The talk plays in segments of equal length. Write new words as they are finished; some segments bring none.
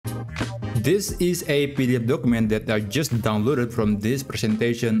This is a PDF document that I just downloaded from this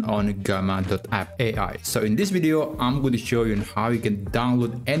presentation on Gamma.app AI. So in this video, I'm going to show you how you can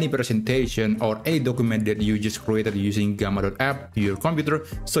download any presentation or any document that you just created using Gamma.app to your computer,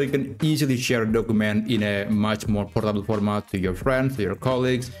 so you can easily share a document in a much more portable format to your friends, to your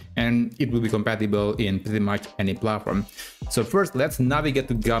colleagues, and it will be compatible in pretty much any platform. So first, let's navigate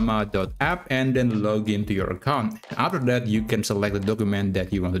to Gamma.app and then log into your account. After that, you can select the document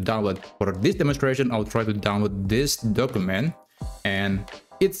that you want to download. For this demonstration, I'll try to download this document, and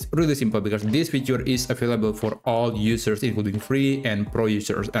it's really simple because this feature is available for all users, including free and pro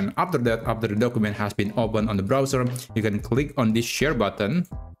users. And after that, after the document has been opened on the browser, you can click on this share button,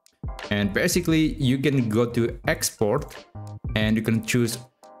 and basically you can go to export and you can choose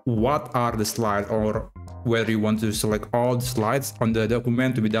what are the slides, or whether you want to select all the slides on the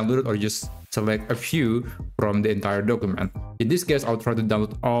document to be downloaded or just select a few from the entire document. In this case, I'll try to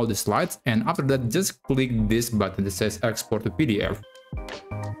download all the slides, and after that, just click this button that says export to PDF.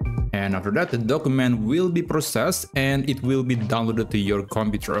 And after that, the document will be processed and it will be downloaded to your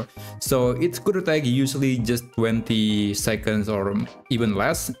computer. So it's going to take usually just 20 seconds or even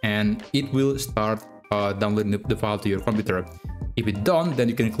less, and it will start downloading the file to your computer. If it don't, then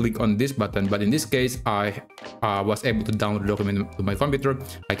you can click on this button. But in this case, I was able to download the document to my computer.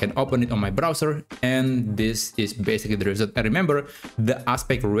 I can open it on my browser, and this is basically the result. And remember, the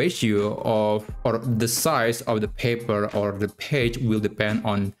aspect ratio of, or the size of the paper or the page will depend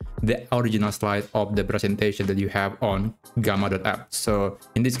on the original slide of the presentation that you have on Gamma.app. So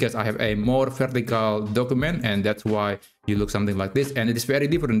in this case, I have a more vertical document, and that's why you look something like this, and it is very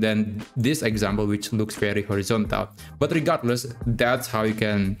different than this example, which looks very horizontal. But regardless, that's how you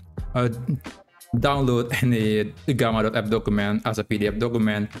can download any Gamma.app document as a PDF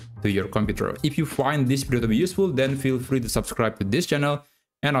document to your computer. If you find this video to be useful, then feel free to subscribe to this channel,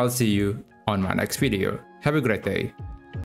 and I'll see you on my next video. Have a great day.